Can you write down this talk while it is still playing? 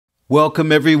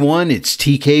Welcome everyone, it's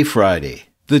TK Friday.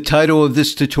 The title of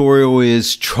this tutorial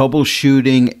is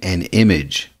Troubleshooting an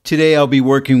Image. Today I'll be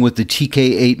working with the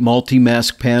TK8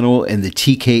 MULTI-MASK Panel and the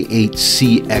TK8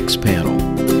 CX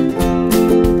Panel.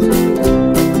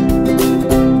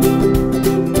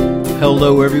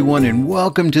 Hello everyone and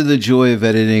welcome to the Joy of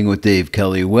Editing with Dave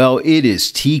Kelly. Well, it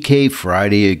is TK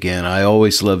Friday again. I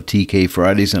always love TK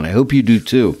Fridays and I hope you do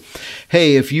too.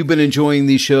 Hey, if you've been enjoying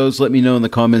these shows, let me know in the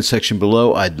comments section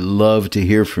below. I'd love to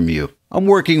hear from you. I'm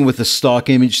working with a stock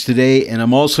image today, and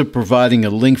I'm also providing a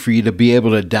link for you to be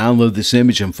able to download this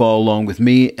image and follow along with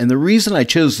me. And the reason I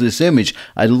chose this image,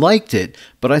 I liked it,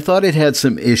 but I thought it had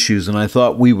some issues, and I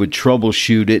thought we would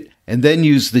troubleshoot it and then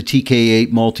use the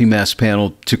TK8 MULTI-MASK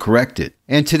Panel to correct it.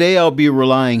 And today I'll be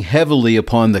relying heavily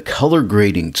upon the color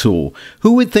grading tool.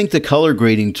 Who would think the color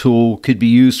grading tool could be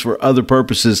used for other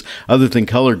purposes other than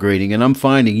color grading? And I'm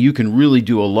finding you can really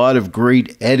do a lot of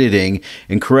great editing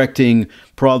and correcting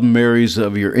problem areas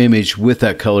of your image with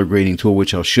that color grading tool,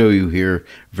 which I'll show you here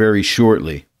very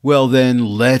shortly. Well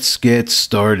then, let's get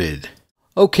started.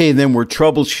 Okay, then we're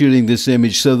troubleshooting this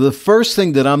image. So the first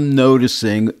thing that I'm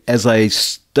noticing as I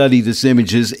study this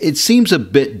image is it seems a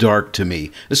bit dark to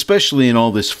me, especially in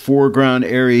all this foreground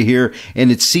area here, and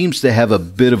it seems to have a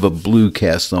bit of a blue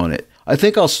cast on it. I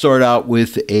think I'll start out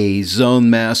with a zone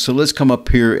mask. So let's come up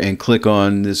here and click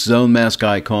on this zone mask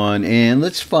icon, and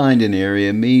let's find an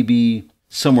area, maybe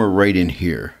somewhere right in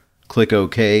here. Click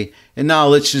OK. And now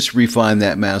let's just refine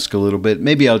that mask a little bit.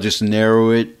 Maybe I'll just narrow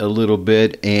it a little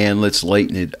bit and let's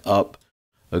lighten it up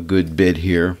a good bit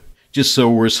here, just so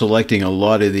we're selecting a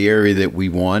lot of the area that we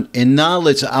want. And now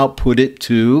let's output it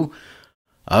to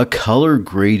a color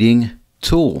grading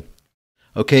tool,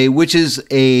 okay, which is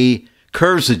a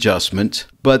curves adjustment,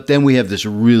 but then we have this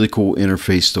really cool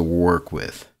interface to work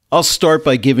with. I'll start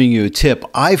by giving you a tip.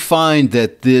 I find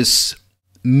that this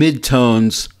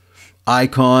midtones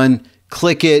icon,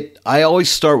 click it. I always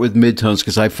start with midtones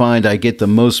because I find I get the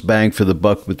most bang for the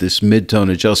buck with this midtone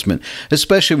adjustment,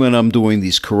 especially when I'm doing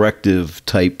these corrective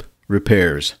type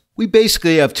repairs. We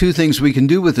basically have two things we can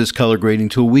do with this color grading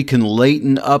tool. We can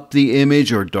lighten up the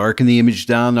image or darken the image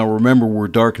down. Now remember, we're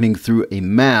darkening through a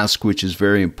mask, which is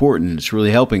very important. It's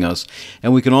really helping us.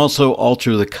 And we can also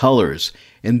alter the colors.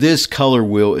 And this color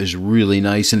wheel is really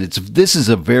nice. And this is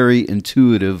a very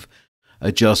intuitive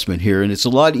adjustment here, and it's a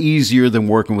lot easier than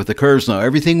working with the curves. Now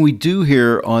everything we do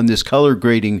here on this color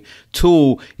grading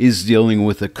tool is dealing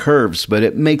with the curves, but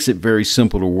it makes it very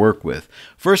simple to work with.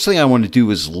 First thing I want to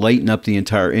do is lighten up the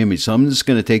entire image, so I'm just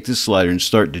going to take this slider and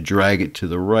start to drag it to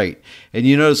the right, and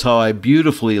you notice how I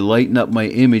beautifully lighten up my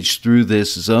image through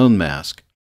this zone mask,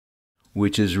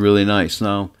 which is really nice.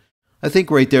 Now I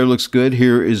think right there looks good.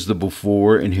 Here is the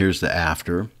before and here's the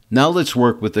after. Now let's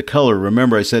work with the color.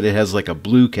 Remember I said it has like a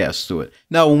blue cast to it.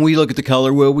 Now when we look at the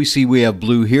color wheel, we see we have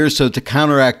blue here. So to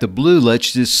counteract the blue,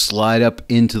 let's just slide up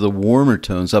into the warmer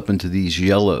tones, up into these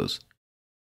yellows.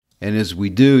 And as we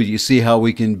do, you see how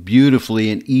we can beautifully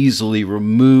and easily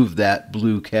remove that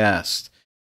blue cast.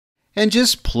 And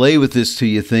just play with this till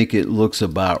you think it looks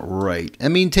about right. I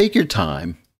mean, take your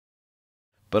time.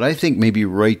 But I think maybe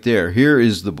right there, here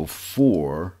is the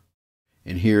before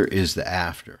and here is the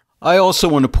after. I also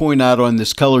want to point out on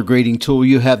this color grading tool,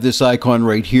 you have this icon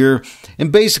right here.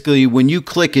 And basically, when you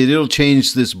click it, it'll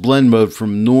change this blend mode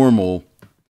from normal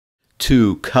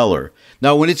to color.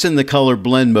 Now, when it's in the color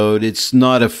blend mode, it's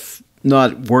not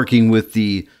working with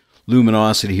the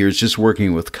luminosity here. It's just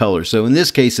working with color. So in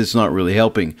this case, it's not really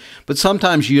helping. But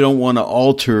sometimes you don't want to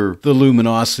alter the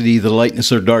luminosity, the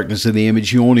lightness or darkness of the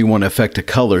image. You only want to affect the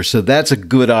color. So that's a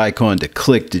good icon to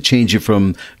click to change it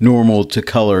from normal to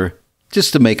color,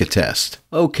 just to make a test.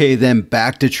 Okay, then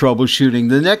back to troubleshooting.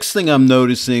 The next thing I'm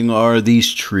noticing are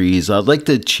these trees. I'd like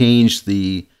to change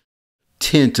the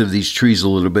tint of these trees a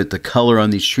little bit, the color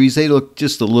on these trees. They look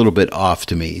just a little bit off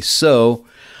to me. So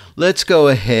let's go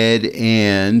ahead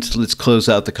and let's close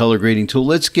out the color grading tool.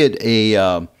 Let's get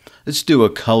a, let's do a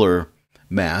color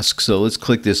mask. So let's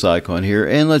click this icon here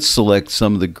and let's select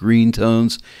some of the green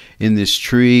tones in this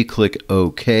tree. Click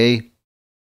OK.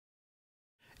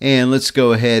 And let's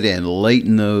go ahead and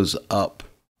lighten those up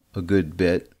a good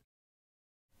bit.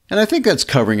 And I think that's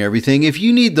covering everything. If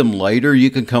you need them lighter, you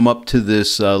can come up to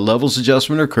this levels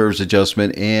adjustment or curves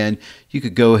adjustment, and you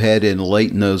could go ahead and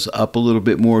lighten those up a little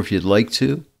bit more if you'd like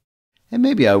to. And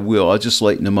maybe I will. I'll just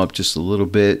lighten them up just a little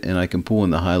bit, and I can pull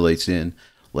in the highlights in,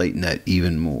 lighten that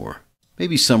even more.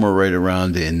 Maybe somewhere right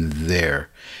around in there.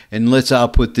 And let's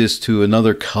output this to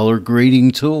another color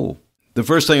grading tool. the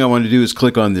first thing I want to do is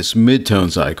click on this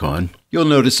midtones icon. You'll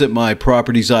notice that my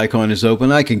properties icon is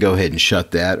open. I can go ahead and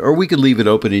shut that, or we could leave it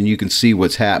open and you can see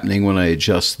what's happening when I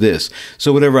adjust this.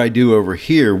 So whatever I do over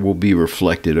here will be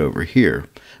reflected over here.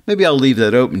 Maybe I'll leave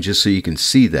that open just so you can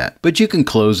see that, but you can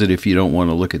close it if you don't want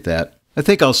to look at that. I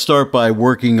think I'll start by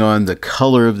working on the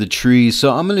color of the tree.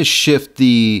 So I'm going to shift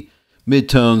the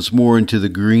midtones more into the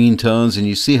green tones, and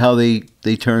you see how they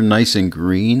turn nice and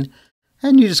green.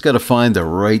 And you just got to find the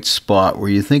right spot where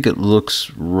you think it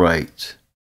looks right.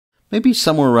 Maybe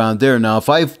somewhere around there. Now, if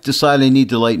I decide I need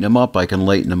to lighten them up, I can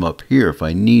lighten them up here if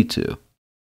I need to.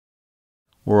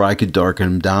 Or I could darken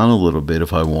them down a little bit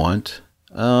if I want.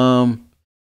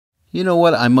 You know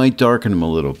what? I might darken them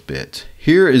a little bit.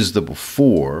 Here is the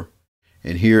before,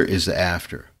 and here is the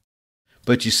after.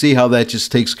 But you see how that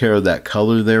just takes care of that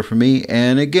color there for me?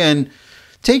 And again,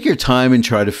 take your time and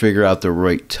try to figure out the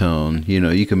right tone. You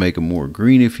know, you can make them more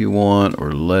green if you want,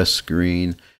 or less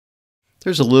green.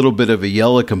 There's a little bit of a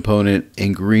yellow component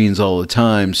in greens all the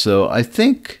time, so I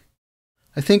think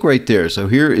right there. So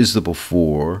here is the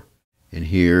before, and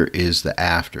here is the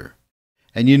after.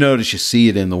 And you notice you see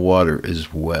it in the water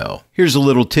as well. Here's a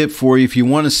little tip for you. If you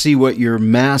want to see what your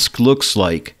mask looks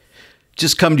like,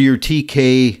 just come to your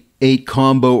TK8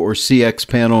 combo or CX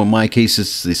panel. In my case,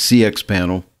 it's the CX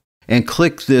panel. And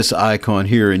click this icon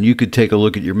here, and you could take a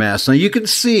look at your mask. Now you can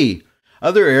see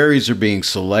other areas are being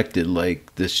selected,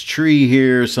 like this tree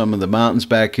here, some of the mountains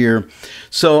back here.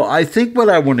 So I think what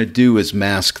I want to do is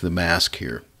mask the mask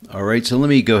here. All right, so let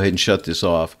me go ahead and shut this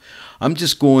off. I'm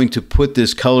just going to put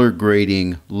this color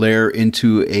grading layer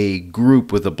into a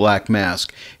group with a black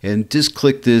mask, and just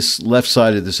click this left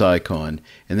side of this icon,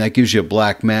 and that gives you a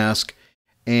black mask.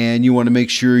 And you want to make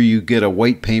sure you get a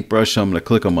white paintbrush. So I'm going to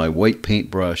click on my white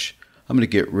paintbrush. I'm going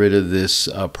to get rid of this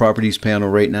properties panel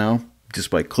right now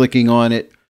just by clicking on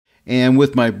it. And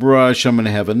with my brush, I'm going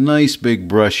to have a nice big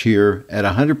brush here at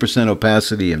 100%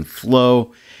 opacity and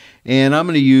flow. And I'm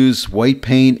going to use white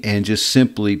paint and just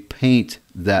simply paint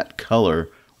that color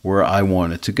where I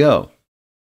want it to go.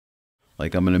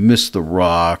 Like I'm going to miss the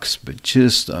rocks, but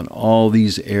just on all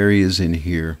these areas in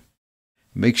here,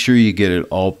 make sure you get it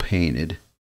all painted.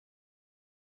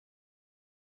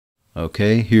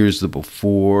 Okay, here's the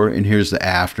before and here's the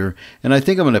after. And I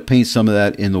think I'm going to paint some of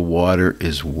that in the water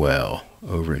as well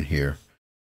over in here.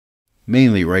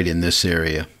 Mainly right in this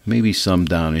area, maybe some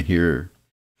down in here.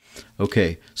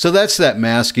 Okay, so that's that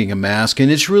masking a mask,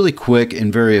 and it's really quick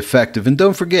and very effective. And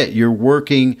don't forget, you're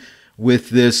working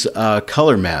with this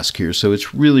color mask here, so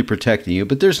it's really protecting you.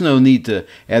 But there's no need to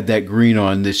add that green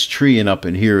on this tree and up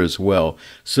in here as well.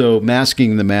 So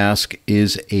masking the mask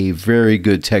is a very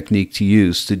good technique to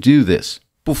use to do this.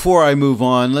 Before I move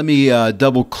on, let me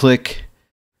double click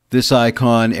this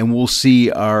icon and we'll see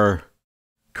our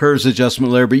curves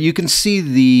adjustment layer, but you can see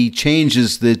the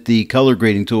changes that the color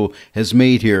grading tool has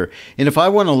made here. And if I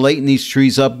want to lighten these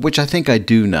trees up, which I think I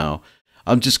do now,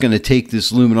 I'm just going to take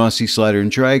this luminosity slider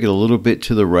and drag it a little bit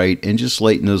to the right and just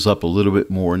lighten those up a little bit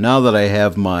more. Now that I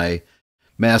have my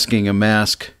masking a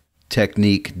mask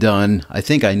technique done, I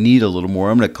think I need a little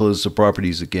more. I'm going to close the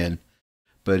properties again.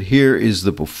 But here is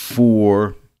the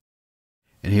before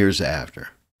and here's the after.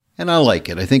 And I like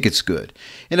it. I think it's good.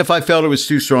 And if I felt it was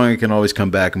too strong, I can always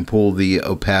come back and pull the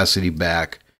opacity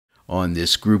back on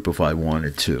this group if I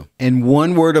wanted to. And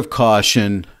one word of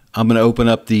caution, I'm going to open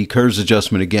up the curves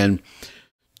adjustment again.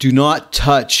 Do not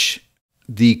touch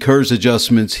the curves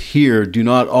adjustments here. Do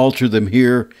not alter them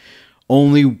here.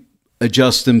 Only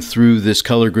adjust them through this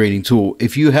color grading tool.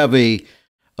 If you have a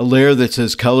layer that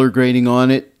says color grading on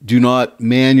it, do not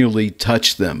manually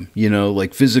touch them. You know,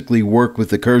 like physically work with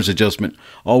the curves adjustment.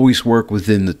 Always work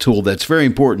within the tool. That's very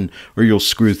important, or you'll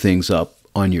screw things up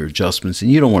on your adjustments, and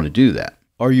you don't want to do that.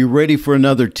 Are you ready for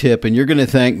another tip? And you're going to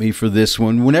thank me for this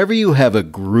one. Whenever you have a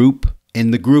group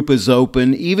and the group is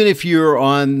open, even if you're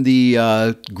on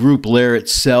the group layer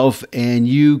itself and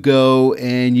you go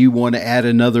and you want to add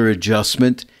another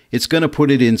adjustment, it's going to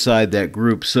put it inside that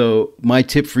group. So my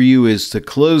tip for you is to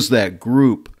close that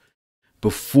group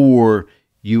before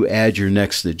you add your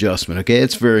next adjustment. Okay,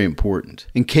 it's very important.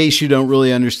 In case you don't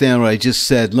really understand what I just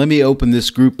said, let me open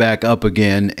this group back up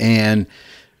again and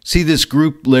see this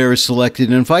group layer is selected.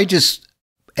 And if I just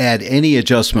add any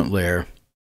adjustment layer,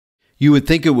 you would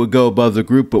think it would go above the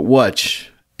group, but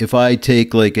watch. If I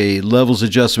take like a levels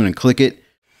adjustment and click it,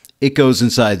 it goes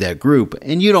inside that group,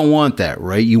 and you don't want that,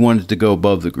 right? You want it to go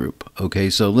above the group. Okay,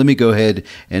 so let me go ahead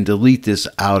and delete this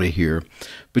out of here.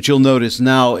 But you'll notice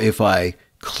now if I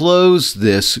close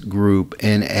this group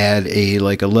and add a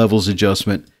levels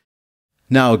adjustment,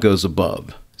 now it goes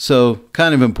above. So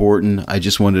kind of important. I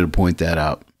just wanted to point that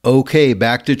out. Okay,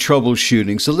 back to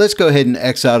troubleshooting. So let's go ahead and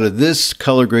X out of this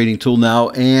color grading tool now.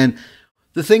 And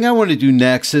the thing I want to do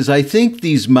next is I think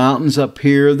these mountains up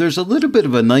here, there's a little bit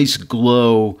of a nice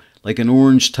glow, like an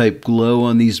orange type glow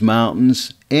on these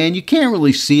mountains. And you can't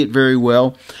really see it very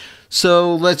well.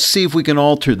 So let's see if we can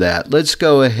alter that. Let's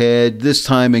go ahead this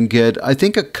time and get, I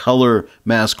think a color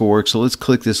mask will work. So let's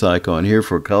click this icon here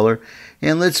for color.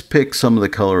 And let's pick some of the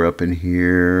color up in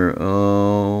here.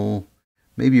 Oh,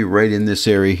 maybe right in this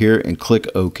area here, and click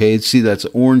OK. See, that's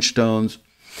orange tones.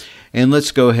 And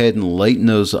let's go ahead and lighten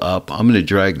those up. I'm going to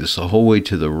drag this the whole way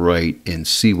to the right and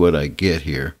see what I get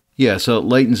here. Yeah, so it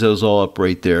lightens those all up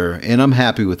right there. And I'm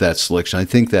happy with that selection. I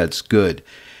think that's good.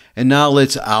 And now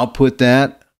let's output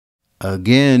that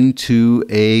again to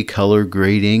a color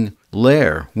grading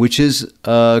layer, which is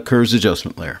a curves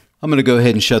adjustment layer. I'm going to go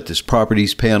ahead and shut this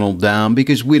properties panel down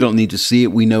because we don't need to see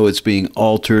it. We know it's being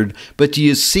altered. But do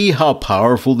you see how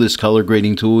powerful this color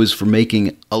grading tool is for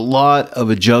making a lot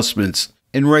of adjustments?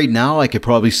 And right now I could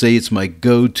probably say it's my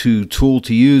go-to tool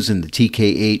to use in the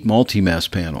TK8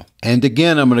 MULTI-MASK Panel. And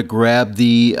again, I'm going to grab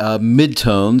the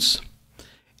midtones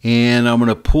and I'm going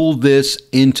to pull this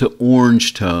into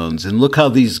orange tones. And look how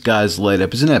these guys light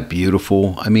up. Isn't that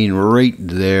beautiful? I mean, right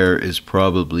there is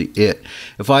probably it.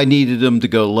 If I needed them to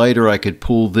go lighter, I could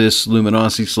pull this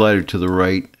luminosity slider to the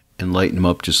right and lighten them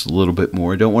up just a little bit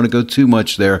more. I don't want to go too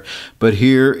much there. But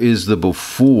here is the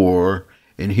before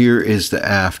and here is the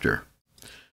after.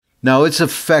 Now it's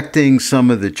affecting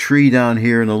some of the tree down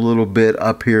here and a little bit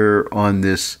up here on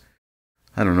this,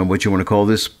 I don't know what you want to call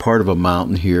this, part of a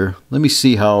mountain here. Let me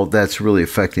see how that's really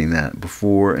affecting that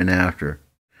before and after.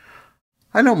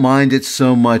 I don't mind it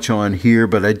so much on here,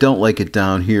 but I don't like it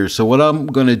down here. So what I'm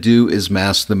going to do is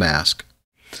mask the mask.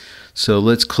 So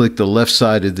let's click the left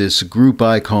side of this group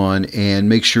icon and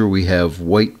make sure we have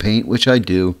white paint, which I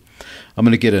do. I'm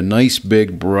going to get a nice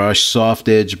big brush, soft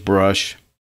edge brush.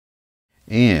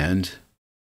 And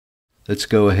let's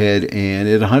go ahead and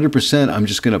at 100%, I'm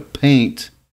just going to paint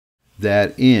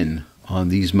that in on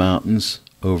these mountains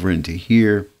over into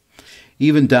here,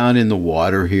 even down in the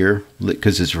water here,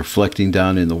 because it's reflecting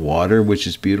down in the water, which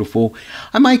is beautiful.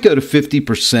 I might go to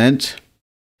 50%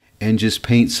 and just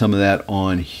paint some of that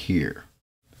on here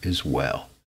as well.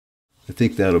 I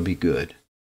think that'll be good.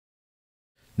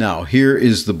 Now here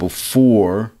is the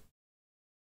before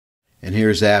and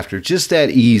here's after, just that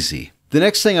easy. The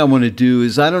next thing I want to do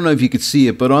is, I don't know if you could see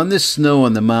it, but on this snow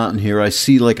on the mountain here, I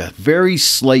see like a very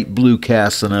slight blue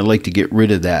cast, and I'd like to get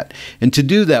rid of that. And to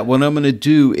do that, what I'm going to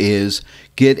do is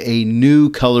get a new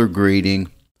color grading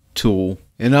tool,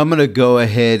 and I'm going to go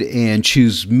ahead and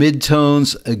choose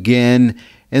midtones again,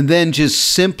 and then just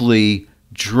simply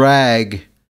drag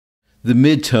the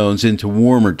midtones into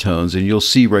warmer tones, and you'll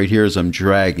see right here as I'm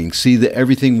dragging, see that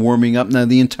everything warming up. Now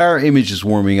the entire image is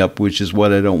warming up, which is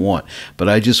what I don't want, but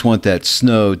I just want that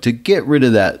snow to get rid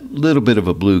of that little bit of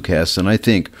a blue cast, and I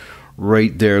think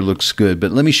right there looks good.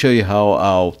 But let me show you how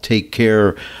I'll take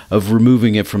care of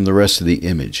removing it from the rest of the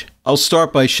image. I'll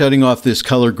start by shutting off this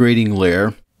color grading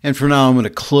layer. And for now, I'm going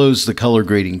to close the color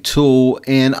grading tool,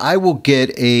 and I will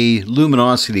get a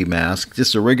luminosity mask,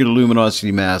 just a regular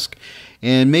luminosity mask,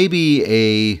 and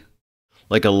maybe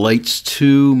like a lights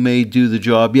 2 may do the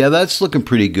job. Yeah, that's looking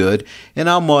pretty good. And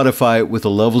I'll modify it with a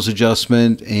levels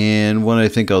adjustment, and what I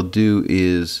think I'll do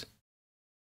is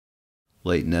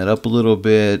lighten that up a little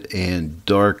bit and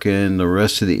darken the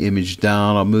rest of the image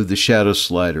down. I'll move the shadow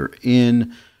slider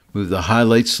in, move the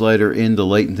highlight slider in to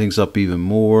lighten things up even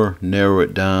more, narrow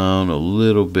it down a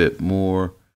little bit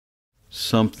more,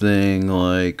 something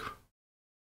like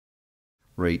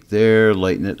right there,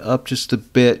 lighten it up just a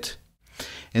bit.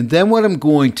 And then what I'm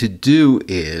going to do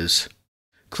is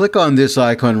click on this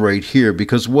icon right here,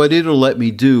 because what it'll let me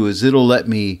do is it'll let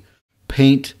me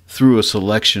paint through a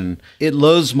selection. It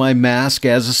loads my mask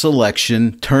as a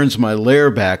selection, turns my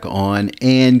layer back on,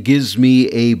 and gives me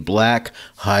a black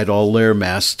hide all layer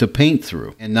mask to paint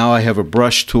through. And now I have a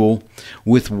brush tool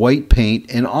with white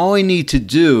paint, and all I need to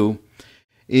do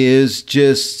is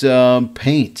just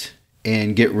paint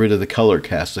and get rid of the color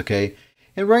cast, okay?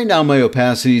 And right now my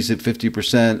opacity is at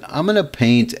 50%. I'm going to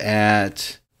paint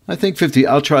at, I think 50.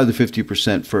 I'll try the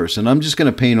 50% first, and I'm just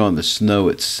going to paint on the snow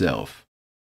itself.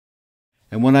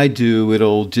 And when I do,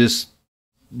 it'll just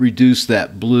reduce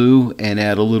that blue and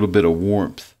add a little bit of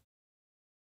warmth.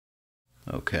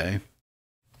 Okay.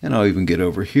 And I'll even get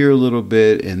over here a little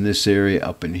bit in this area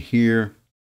up in here.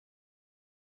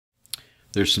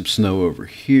 There's some snow over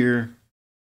here.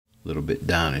 A little bit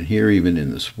down in here, even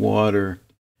in this water.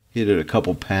 Hit it a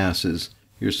couple passes.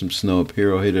 Here's some snow up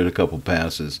here. I'll hit it a couple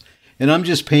passes. And I'm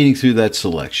just painting through that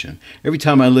selection. Every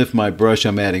time I lift my brush,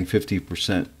 I'm adding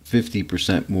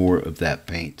 50% more of that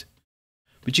paint.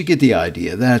 But you get the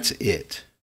idea. That's it.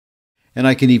 And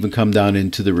I can even come down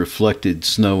into the reflected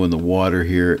snow in the water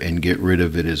here and get rid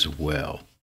of it as well.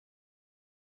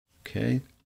 Okay.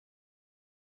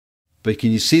 But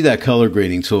can you see that color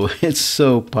grading tool? It's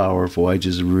so powerful. I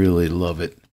just really love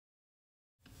it.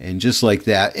 And just like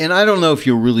that. And I don't know if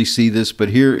you'll really see this, but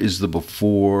here is the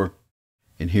before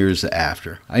and here's the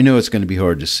after. I know it's going to be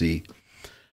hard to see.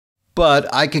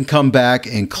 But I can come back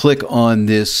and click on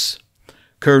this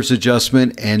curves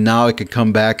adjustment, and now I can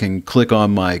come back and click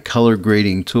on my color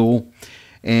grading tool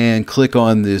and click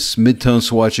on this mid-tone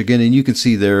swatch again, and you can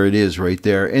see there it is right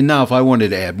there. And now if I wanted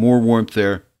to add more warmth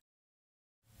there,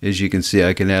 as you can see,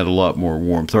 I can add a lot more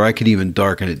warmth, or I could even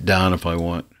darken it down if I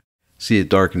want. See it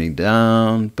darkening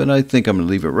down, but I think I'm going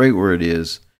to leave it right where it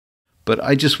is. But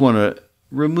I just want to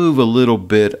remove a little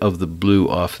bit of the blue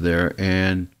off there,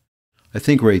 and I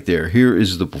think right there, here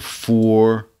is the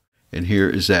before and here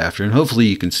is after, and hopefully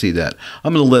you can see that.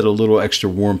 I'm going to let a little extra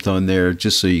warmth on there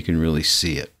just so you can really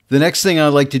see it. The next thing I'd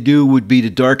like to do would be to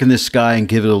darken the sky and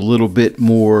give it a little bit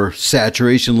more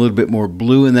saturation, a little bit more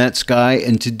blue in that sky.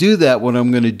 And to do that, what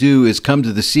I'm going to do is come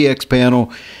to the CX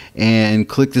panel and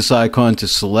click this icon to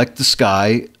select the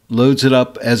sky. Loads it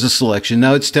up as a selection.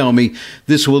 Now it's telling me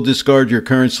this will discard your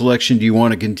current selection. Do you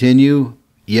want to continue?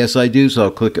 Yes, I do, so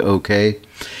I'll click OK.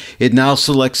 It now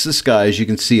selects the sky, as you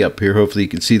can see up here. Hopefully you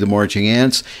can see the marching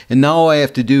ants. And now all I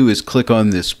have to do is click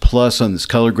on this plus on this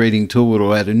color grading tool. It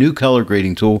will add a new color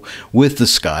grading tool with the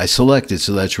sky selected,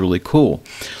 so that's really cool.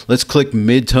 Let's click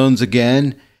midtones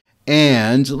again,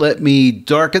 and let me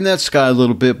darken that sky a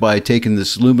little bit by taking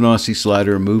this luminosity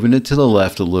slider and moving it to the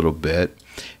left a little bit.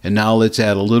 And now let's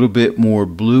add a little bit more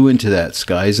blue into that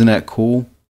sky. Isn't that cool?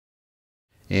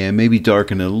 And maybe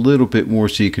darken it a little bit more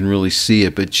so you can really see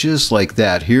it. But just like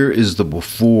that, here is the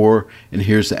before and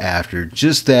here's the after.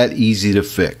 Just that easy to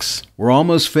fix. We're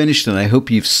almost finished, and I hope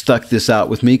you've stuck this out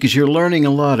with me because you're learning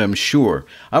a lot, I'm sure.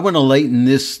 I want to lighten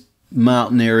this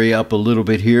mountain area up a little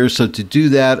bit here. So to do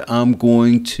that, I'm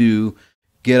going to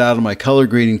get out of my color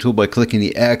grading tool by clicking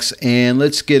the X, and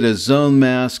let's get a zone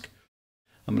mask.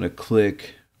 I'm going to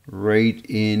click right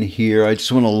in here. I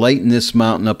just want to lighten this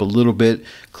mountain up a little bit.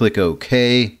 Click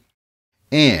OK.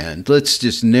 And let's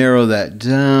just narrow that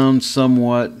down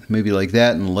somewhat, maybe like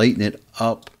that, and lighten it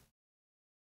up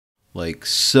like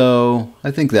so.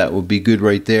 I think that would be good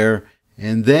right there.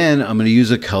 And then I'm going to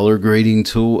use a color grading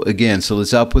tool again. So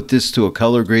let's output this to a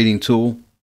color grading tool.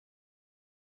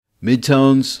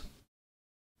 Midtones.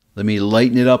 Let me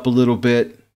lighten it up a little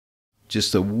bit.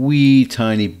 Just a wee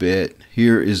tiny bit.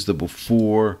 Here is the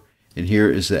before and here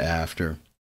is the after.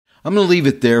 I'm going to leave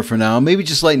it there for now. Maybe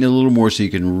just lighten it a little more so you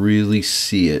can really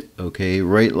see it. Okay,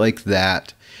 right like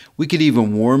that. We could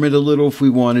even warm it a little if we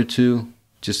wanted to.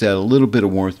 Just add a little bit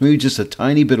of warmth. Maybe just a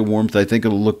tiny bit of warmth. I think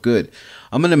it'll look good.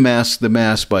 I'm going to mask the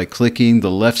mask by clicking the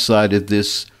left side of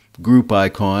this group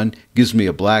icon. Gives me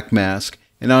a black mask.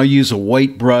 And I'll use a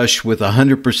white brush with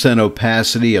 100%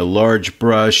 opacity, a large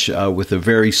brush with a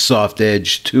very soft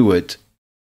edge to it.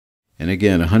 And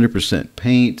again, 100%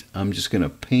 paint. I'm just going to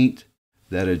paint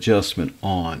that adjustment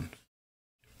on.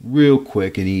 Real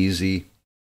quick and easy.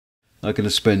 Not going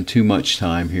to spend too much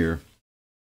time here.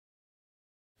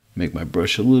 Make my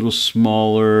brush a little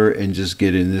smaller and just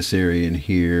get in this area in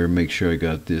here. Make sure I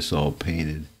got this all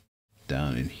painted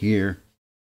down in here.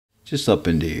 Just up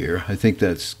into here. I think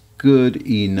that's good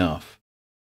enough.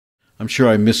 I'm sure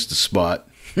I missed a spot.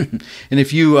 And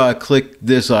if you click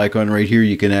this icon right here,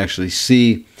 you can actually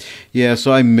see. Yeah,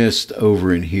 so I missed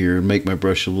over in here. Make my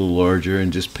brush a little larger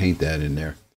and just paint that in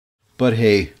there. But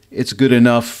hey, it's good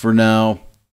enough for now.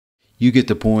 You get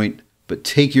the point. But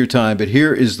take your time. But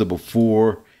here is the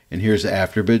before and here's the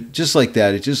after. But just like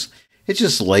that, it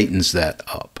just lightens that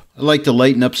up. I like to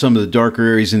lighten up some of the darker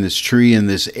areas in this tree and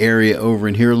this area over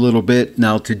in here a little bit.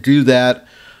 Now to do that,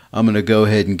 I'm going to go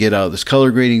ahead and get out of this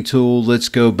color grading tool. Let's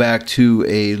go back to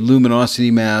a luminosity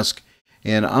mask,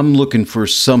 and I'm looking for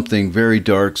something very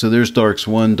dark. So there's darks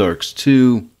 1, darks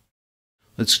 2.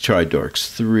 Let's try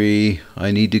darks 3.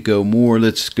 I need to go more.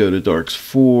 Let's go to darks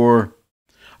 4.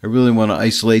 I really want to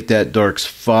isolate that darks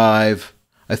 5.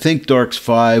 I think darks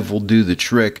 5 will do the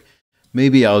trick.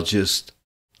 Maybe I'll just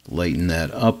lighten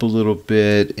that up a little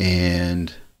bit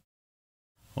and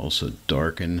also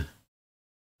darken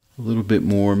a little bit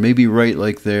more, maybe right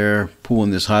like there. Pulling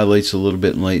this highlights a little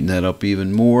bit and lighten that up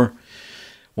even more.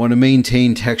 Want to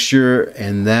maintain texture,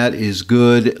 and that is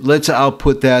good. Let's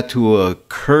output that to a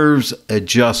curves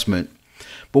adjustment.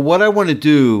 But what I want to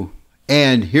do,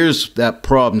 and here's that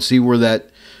problem. See where that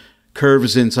curve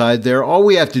is inside there. All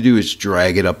we have to do is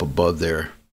drag it up above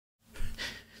there.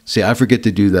 See, I forget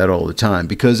to do that all the time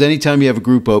because anytime you have a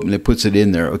group open, it puts it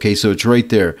in there. Okay, so it's right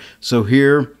there. So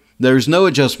here, there's no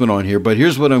adjustment on here, but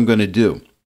here's what I'm going to do.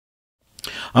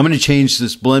 I'm going to change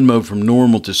this blend mode from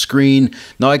normal to screen.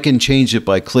 Now I can change it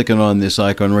by clicking on this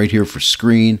icon right here for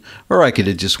screen, or I could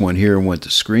have just went here and went to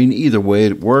screen. Either way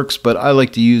it works, but I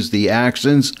like to use the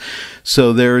accents.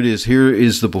 So there it is. Here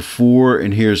is the before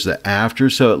and here's the after.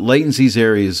 So it lightens these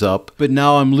areas up, but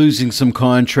now I'm losing some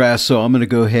contrast. So I'm going to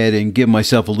go ahead and give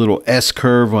myself a little S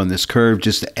curve on this curve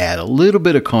just to add a little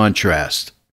bit of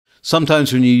contrast.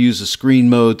 Sometimes when you use a screen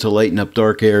mode to lighten up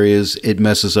dark areas, it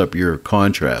messes up your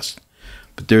contrast.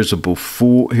 But there's a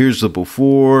before, here's the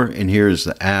before, and here's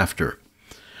the after.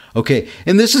 Okay,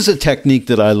 and this is a technique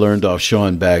that I learned off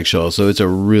Sean Bagshaw, so it's a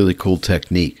really cool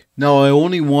technique. Now, I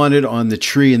only want it on the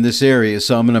tree in this area,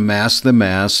 so I'm going to mask the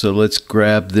mask. So let's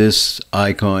grab this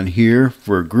icon here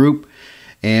for a group,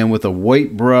 and with a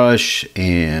white brush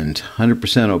and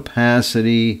 100%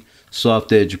 opacity,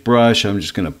 soft edge brush, I'm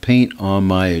just going to paint on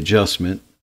my adjustment,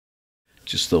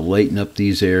 just to lighten up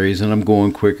these areas. And I'm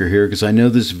going quicker here because I know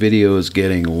this video is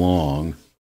getting long.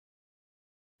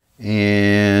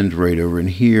 And right over in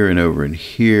here and over in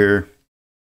here,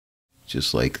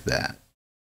 just like that.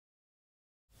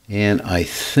 And I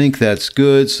think that's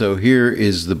good. So here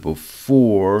is the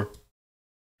before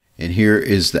and here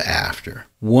is the after.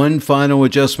 One final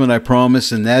adjustment I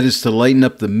promise, and that is to lighten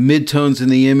up the midtones in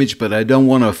the image, but I don't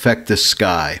want to affect the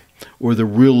sky or the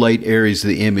real light areas of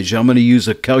the image. I'm going to use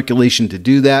a calculation to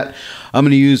do that. I'm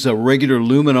going to use a regular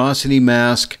luminosity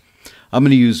mask. I'm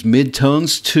going to use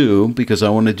midtones too, because I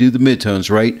want to do the midtones,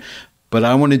 right? But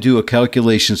I want to do a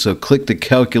calculation, so click the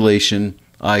calculation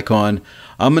icon.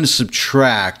 I'm going to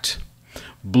subtract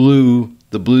blue,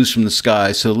 the blues from the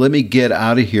sky. So let me get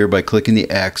out of here by clicking the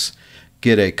X,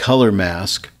 get a color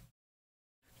mask,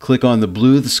 click on the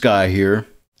blue of the sky here,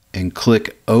 and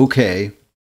click OK.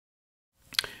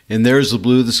 And there's the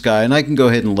blue of the sky, and I can go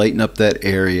ahead and lighten up that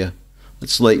area.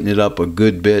 Let's lighten it up a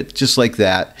good bit, just like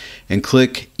that, and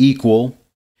click equal.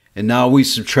 And now we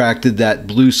subtracted that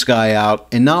blue sky out,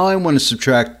 and now I want to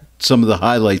subtract some of the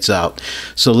highlights out.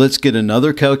 So let's get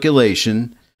another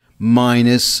calculation,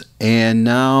 minus, and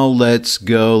now let's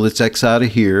X out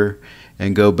of here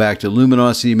and go back to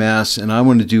luminosity mask, and I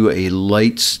want to do a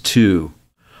lights 2.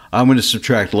 I'm going to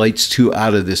subtract lights 2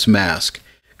 out of this mask.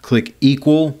 Click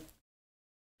equal.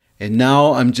 And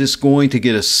now I'm just going to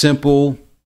get a simple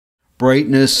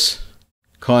brightness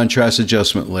contrast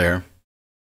adjustment layer.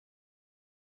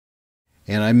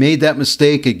 And I made that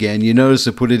mistake again. You notice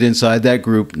I put it inside that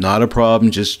group. Not a problem.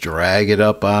 Just drag it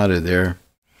up out of there.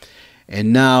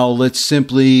 And now let's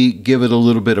simply give it a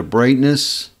little bit of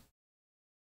brightness.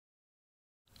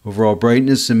 Overall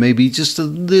brightness, and maybe just a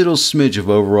little smidge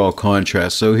of overall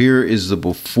contrast. So here is the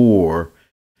before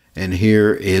and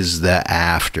here is the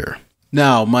after.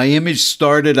 Now, my image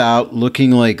started out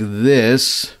looking like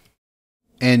this,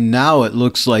 and now it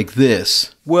looks like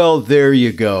this. Well, there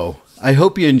you go. I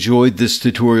hope you enjoyed this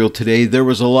tutorial today. There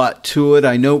was a lot to it.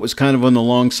 I know it was kind of on the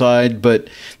long side, but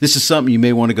this is something you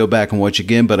may want to go back and watch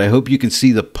again. But I hope you can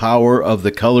see the power of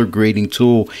the color grading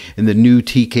tool in the new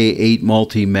TK8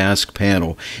 Multi-Mask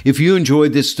Panel. If you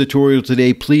enjoyed this tutorial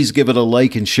today, please give it a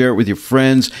like and share it with your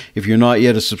friends. If you're not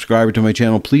yet a subscriber to my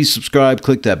channel, please subscribe,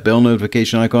 click that bell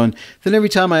notification icon. Then every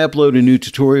time I upload a new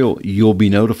tutorial, you'll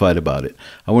be notified about it.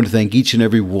 I want to thank each and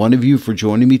every one of you for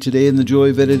joining me today in the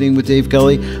Joy of Editing with Dave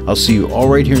Kelly. I'll see you all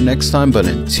right here next time, but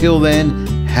until then,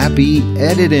 happy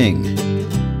editing.